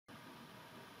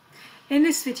In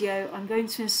this video, I'm going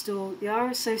to install the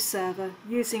RSSO server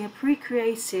using a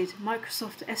pre-created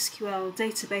Microsoft SQL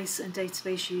database and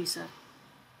database user.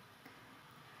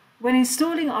 When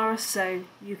installing RSSO,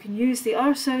 you can use the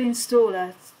RSSO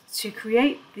installer to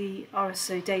create the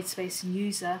RSSO database and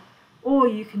user, or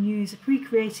you can use a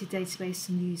pre-created database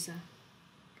and user.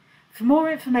 For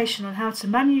more information on how to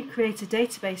manually create a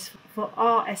database for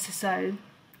RSSO,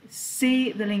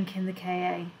 see the link in the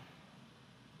KA.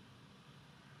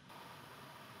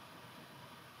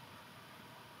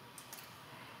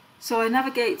 So I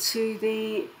navigate to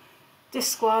the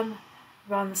disk one,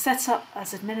 run setup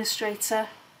as administrator.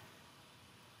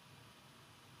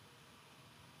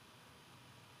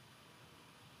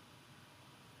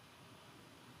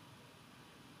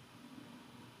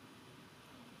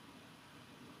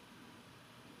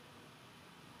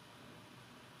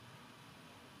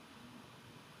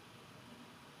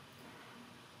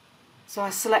 So I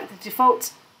select the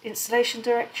default installation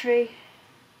directory,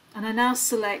 and I now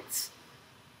select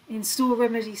Install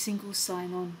Remedy Single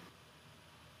Sign-On.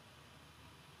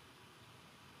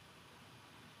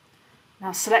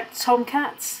 Now select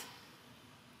Tomcat.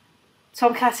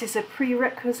 Tomcat is a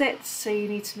prerequisite, so you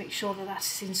need to make sure that that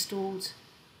is installed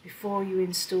before you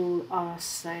install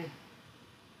RSSO.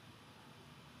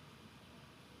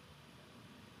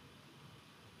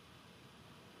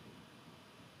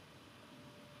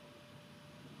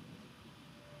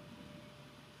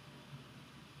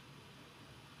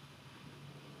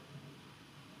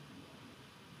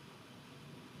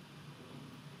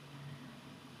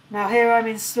 Now here I'm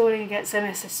installing against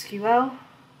MSSQL,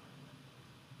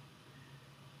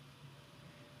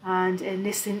 and in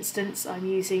this instance I'm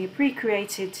using a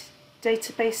pre-created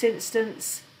database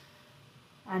instance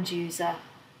and user.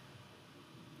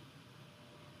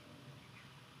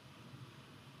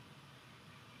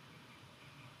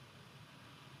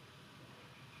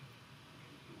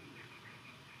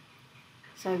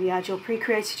 So you add your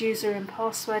pre-created user and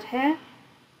password here.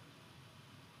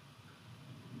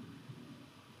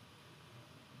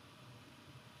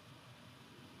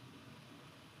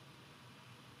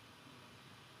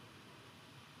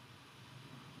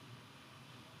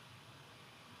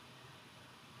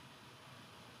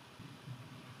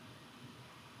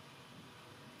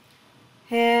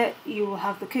 Here you will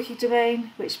have the cookie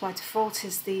domain, which by default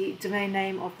is the domain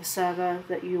name of the server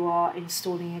that you are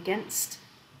installing against.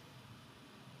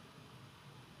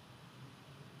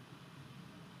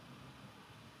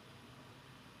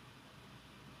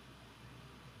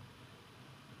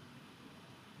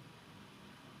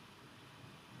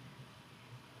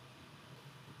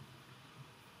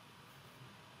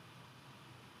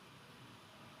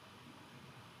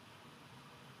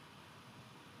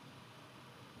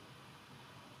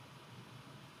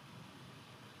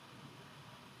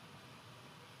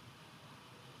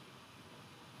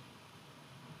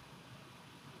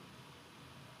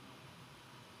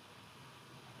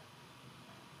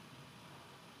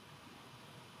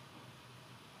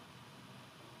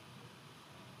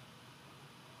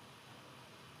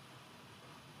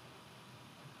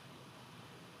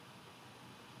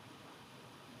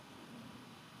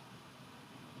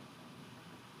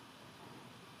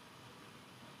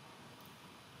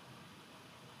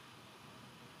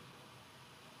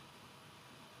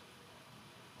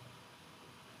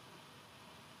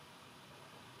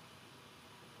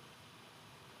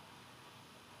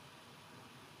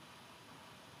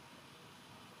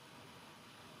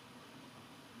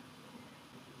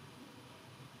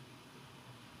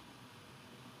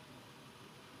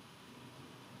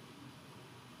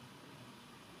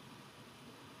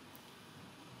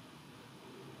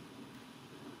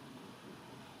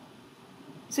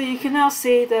 So you can now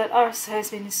see that RSSO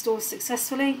has been installed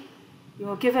successfully. You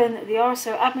are given the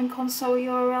RSSO admin console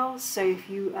URL, so if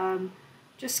you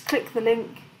just click the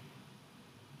link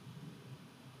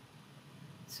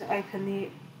to open the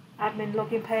admin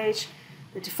login page,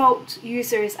 the default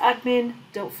user is admin,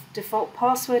 default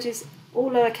password is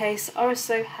all lowercase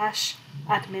RSSO hash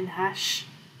admin hash.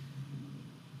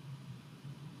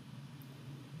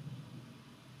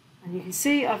 And you can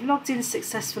see I've logged in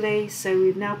successfully, so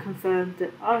we've now confirmed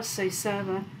that RSSO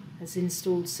server has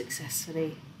installed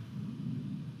successfully.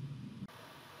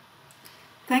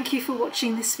 Thank you for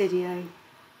watching this video.